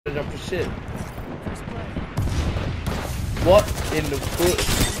up for shit. What in the foot?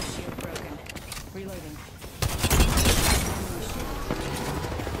 Reloading.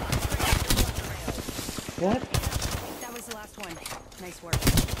 What? That was the last one. Nice work.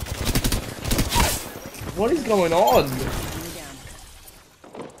 What is going on?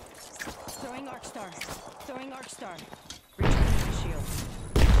 Throwing arc star. Throwing arc star. Recharging my shield.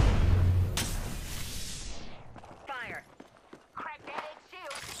 Fire. Crack that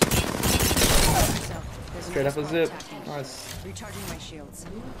shield. Straight up a zip. Nice. Recharging my shields.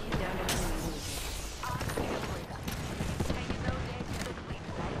 Down to one.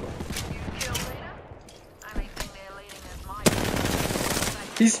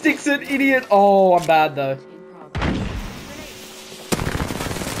 He sticks an idiot. Oh, I'm bad though.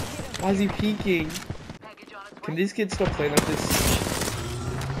 Why is he peeking? Can these kids stop playing like this?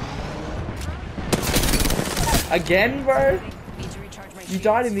 Again, bro? You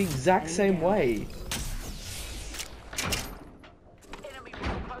died in the exact same way.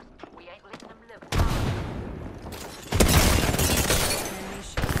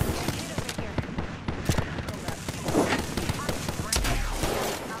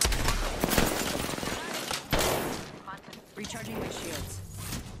 Recharging my shields.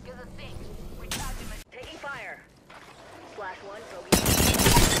 Taking fire. Slash one,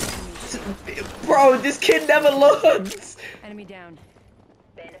 Bro, this kid never learns. Enemy down.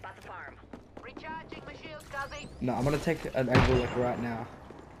 Bandit at the farm. Recharging my shields, Guzzy. No, I'm gonna take an angle like right now.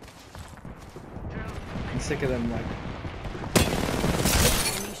 I'm sick of them like.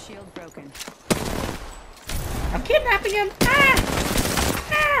 Enemy shield broken. I'm kidnapping him. Ah!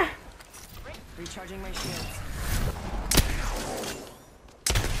 Ah! Recharging my shields.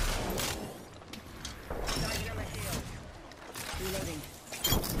 Reloading.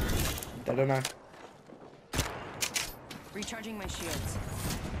 I don't know. Recharging my shields.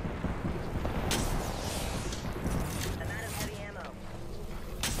 I'm out of heavy ammo.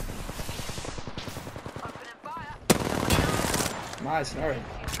 Opening fire. Nice, alright.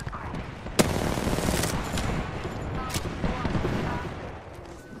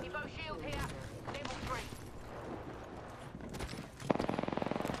 Evo shield here. Level 3.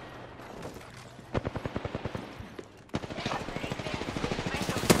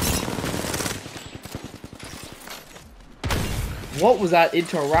 What was that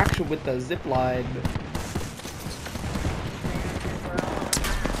interaction with the zip line?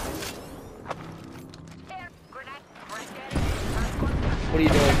 What are you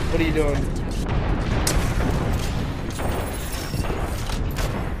doing? What are you doing?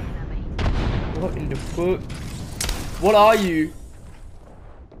 What in the foot? What are you?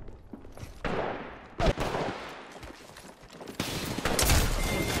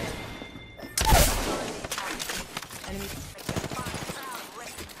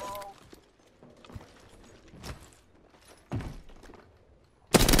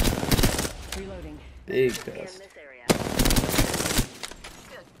 Reloading. Big test.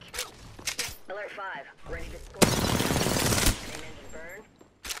 Alert 5. Ready to score. Main engine burn.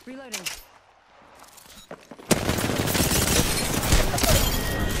 Reloading.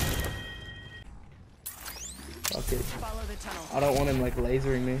 Fuck it. Follow the tunnel. I don't want him like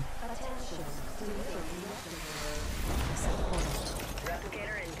lasering me.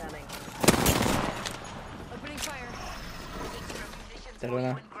 Replicator incoming. Opening fire. I don't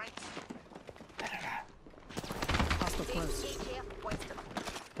know. Hostile close.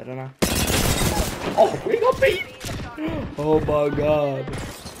 I don't know. Oh, we got beat! Oh my god.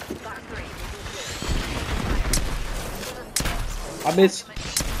 I missed.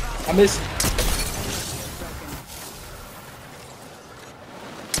 I missed.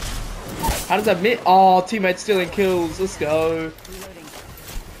 How does that miss? Oh, teammate stealing kills. Let's go. Reloading.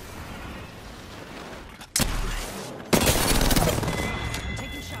 I'm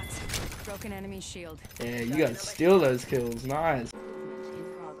taking shots. Broken enemy shield. Yeah, you guys steal those kills. Nice.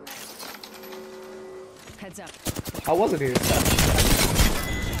 Heads up. I wasn't here.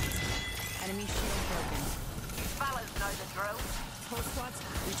 Enemy shield broken. Fellas know the drill. Whole squads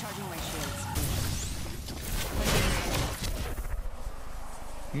recharging my shields.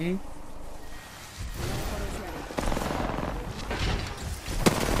 Hmm? Photos ready.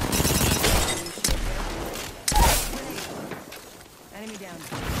 Enemy down.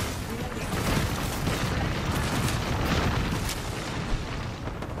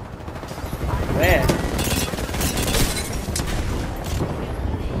 Where?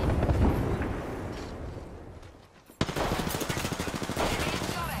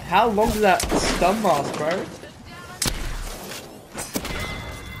 How long does that stun last, bro?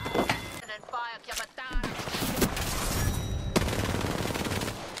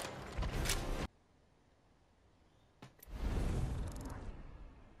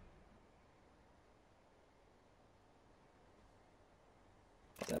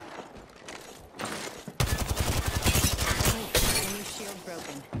 Enemy shield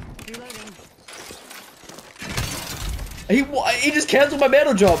broken. Reloading. He just cancelled my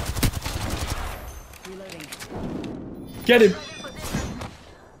mantle job. Reloading. Get him.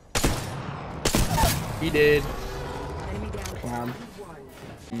 He did. Enemy down. Clown.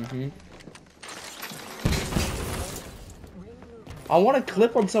 I want to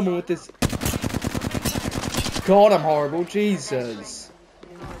clip on someone with this. God, I'm horrible. Jesus.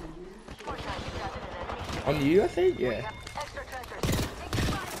 On you, I think? Yeah.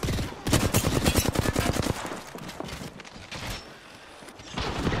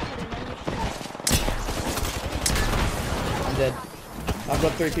 I'm dead. I've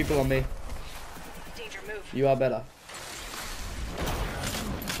got 3 people on me. You are better.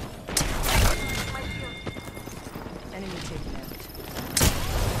 Enemy taken out.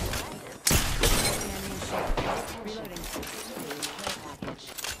 Reloading.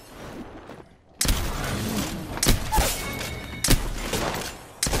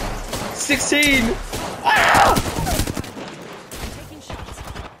 16! Ah! Taking shots.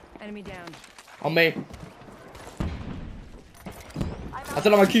 Enemy down. On me. I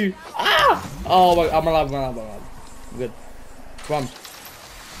don't know my Q. Ah! Oh my, I'm alive. I'm good. Run.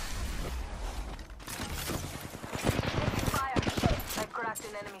 I cracked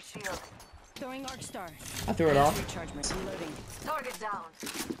an enemy shield. Throwing arc star. I threw it off. Recharge my reloading. Target down.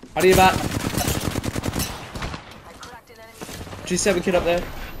 I need a bat. I cracked an enemy. G7 kid up there.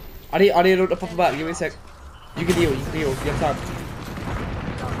 I need to pop a bat. Give me a sec. You can heal. You have time.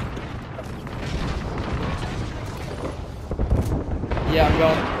 Yeah, I'm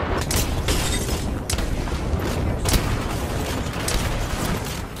going.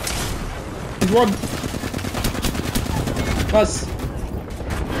 He's one. Nice.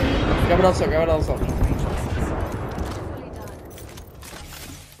 Grab it also.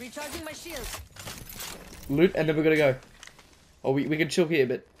 Recharging my shields. Loot, and then we're gonna go. Or we can chill here a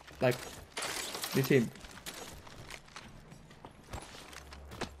bit. Like, new team.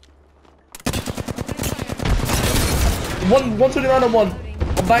 One 29 on one.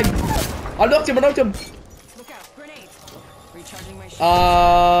 I'm bang. I knocked him. Look out, grenade. Recharging my shields.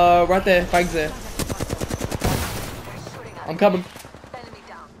 Right there. Bang's there. I'm coming. Enemy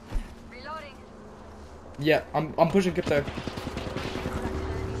down. Reloading. Yeah, I'm pushing Crypto.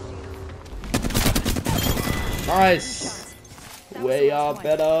 Nice. Way up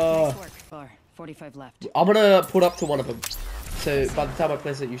better. 45 left. I'm gonna put up to one of them. So by the time I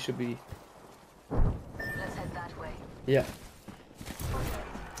place it, you should be. Let's head that way. Yeah.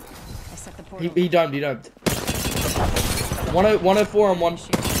 I set the portal. He domed. 104 on one.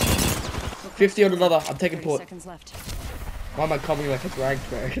 50 on another. I'm taking 30 port. seconds left. Why am I coming like it's ranked,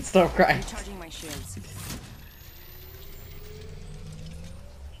 bro? It's not ranked. Recharging my shields.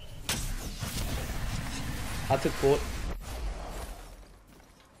 I took port.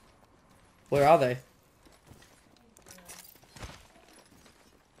 Where are they?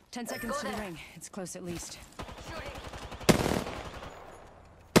 10 seconds to the ring. It's close at least.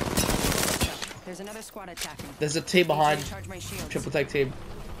 There's another squad attacking. There's a team behind. Recharge my shields. Triple take team.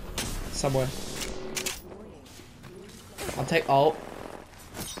 Somewhere. I'll take ult.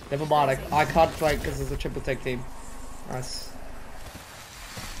 Never mind, I can't flank because there's a triple take team. Nice.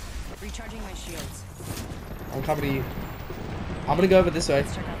 Recharging my shields. I'm coming to you. I'm gonna go over this way.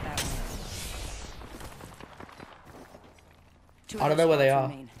 Let's check out that one. I don't know where they are.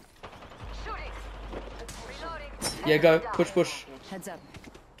 Remain. Yeah, go. Push. Heads up.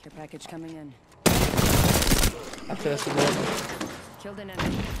 Care package coming in. I first of all. Killed an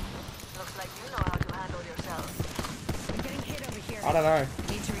enemy. Looks like you know how to handle yourself. I'm getting hit over here. I don't know.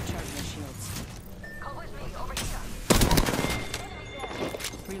 Need to recharge my shields. Come with me over here.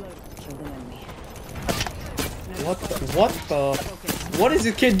 Reload. Killed an enemy. What is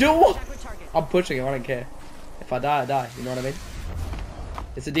this kid doing? Attack with target. I'm pushing him, I don't care. If I die, I die, you know what I mean?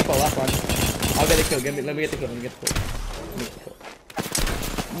 It's a default last one. I'll get the kill, let me get the kill.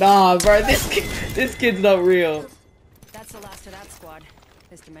 Nah, bro, this kid's not real. That's the last of that squad.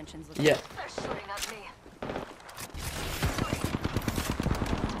 This dimension's looking. Yeah. They're shooting at me.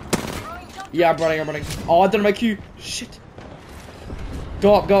 Yeah, I'm running. Oh, I done my Q. Shit.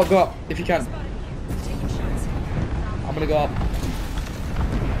 Go up, if you can. Taking shots. I'm gonna go up.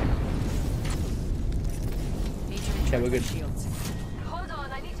 Need to recharge Okay, we're good. my shields. Hold on,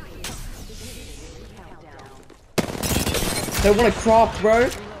 I need to heal. Countdown. They wanna craft, bro.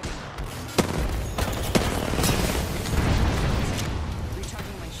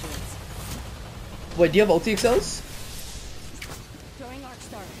 Recharging my shields. Wait, do you have ulti XLs? Throwing arc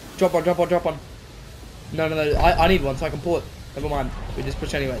star. Drop one. No, I need one so I can pull it. Never mind. We just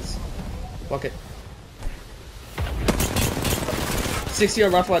push anyways. Block it. 60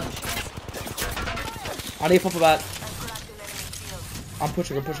 on rough one. I need pop of that. I'm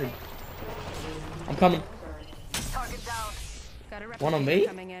pushing. I'm coming. Target down. Got a One on me?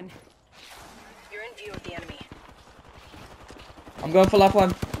 coming in. You're in view of the enemy. I'm going for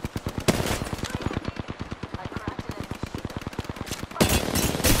lifeline.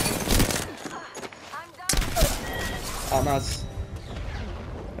 Oh, nice.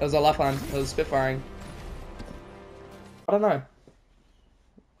 That was a lifeline. That was spitfiring. I don't know.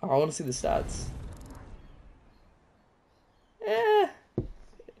 Oh, I want to see the stats.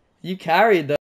 You carried though.